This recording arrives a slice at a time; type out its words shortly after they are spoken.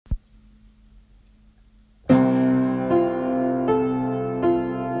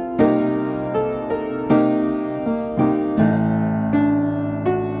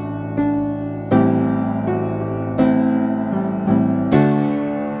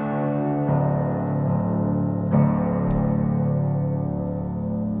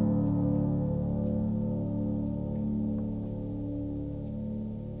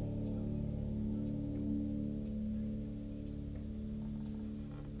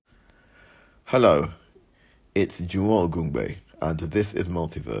Hello, it's Juwon Ogungbe, and this is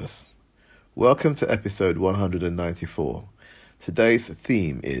Multiverse. Welcome to episode 194. Today's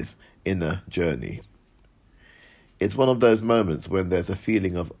theme is Inner Journey. It's one of those moments when there's a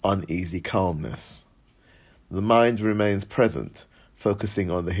feeling of uneasy calmness. The mind remains present, focusing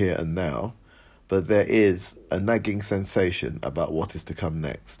on the here and now, but there is a nagging sensation about what is to come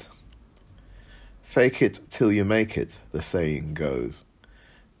next. Fake it till you make it, the saying goes.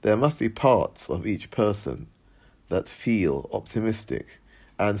 There must be parts of each person that feel optimistic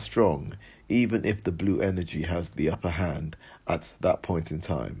and strong, even if the blue energy has the upper hand at that point in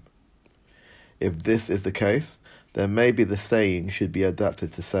time. If this is the case, then maybe the saying should be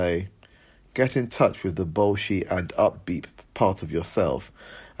adapted to say, get in touch with the bolshy and upbeat part of yourself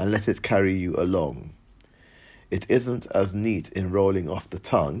and let it carry you along. It isn't as neat in rolling off the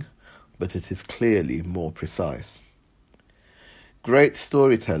tongue, but it is clearly more precise. Great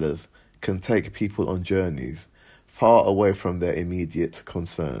storytellers can take people on journeys far away from their immediate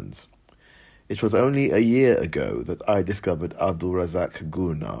concerns. It was only a year ago that I discovered Abdul Razak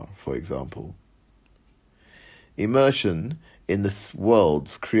Gurnar, for example. Immersion in the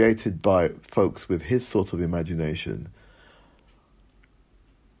worlds created by folks with his sort of imagination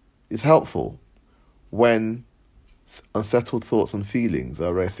is helpful when unsettled thoughts and feelings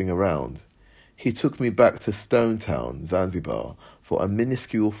are racing around. He took me back to Stone Town, Zanzibar, for a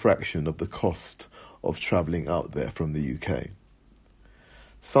minuscule fraction of the cost of travelling out there from the UK.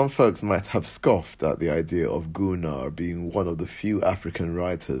 Some folks might have scoffed at the idea of Gurnar being one of the few African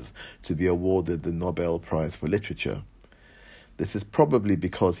writers to be awarded the Nobel Prize for Literature. This is probably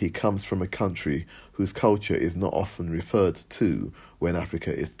because he comes from a country whose culture is not often referred to when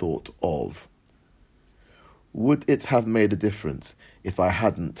Africa is thought of. Would it have made a difference if I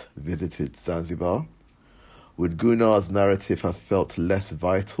hadn't visited Zanzibar? Would Gurnar's narrative have felt less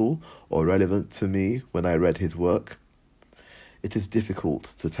vital or relevant to me when I read his work? It is difficult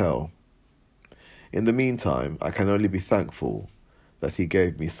to tell. In the meantime, I can only be thankful that he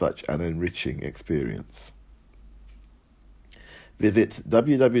gave me such an enriching experience. Visit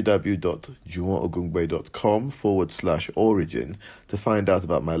www.juwonogungbe.com/origin to find out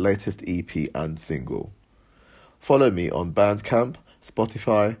about my latest EP and single. Follow me on Bandcamp,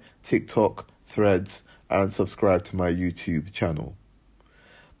 Spotify, TikTok, Threads, and subscribe to my YouTube channel.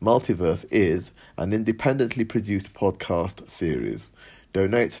 Multiverse is an independently produced podcast series.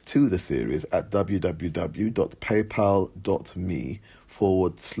 Donate to the series at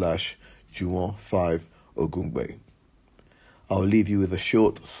www.paypal.me/Juwon5Ogungbe. I'll leave you with a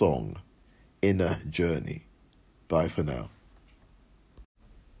short song, Inner Journey. Bye for now.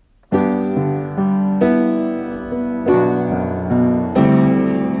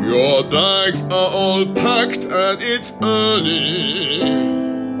 Your bags are all packed and it's early.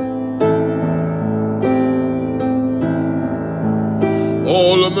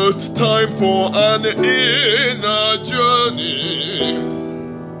 Almost time for an inner journey.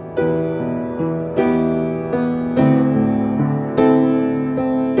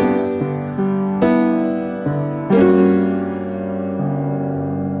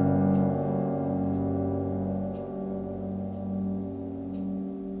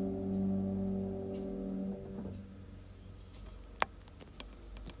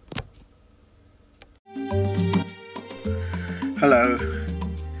 Hello,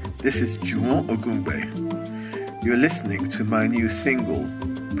 this is Juwon Ogungbe. You're listening to my new single,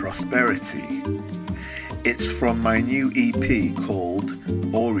 Prosperity. It's from my new EP called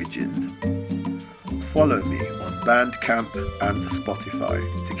Origin. Follow me on Bandcamp and Spotify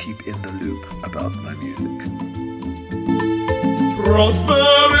to keep in the loop about my music.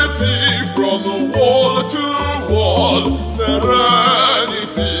 Prosperity from wall to wall,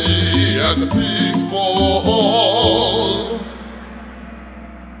 serenity and peace.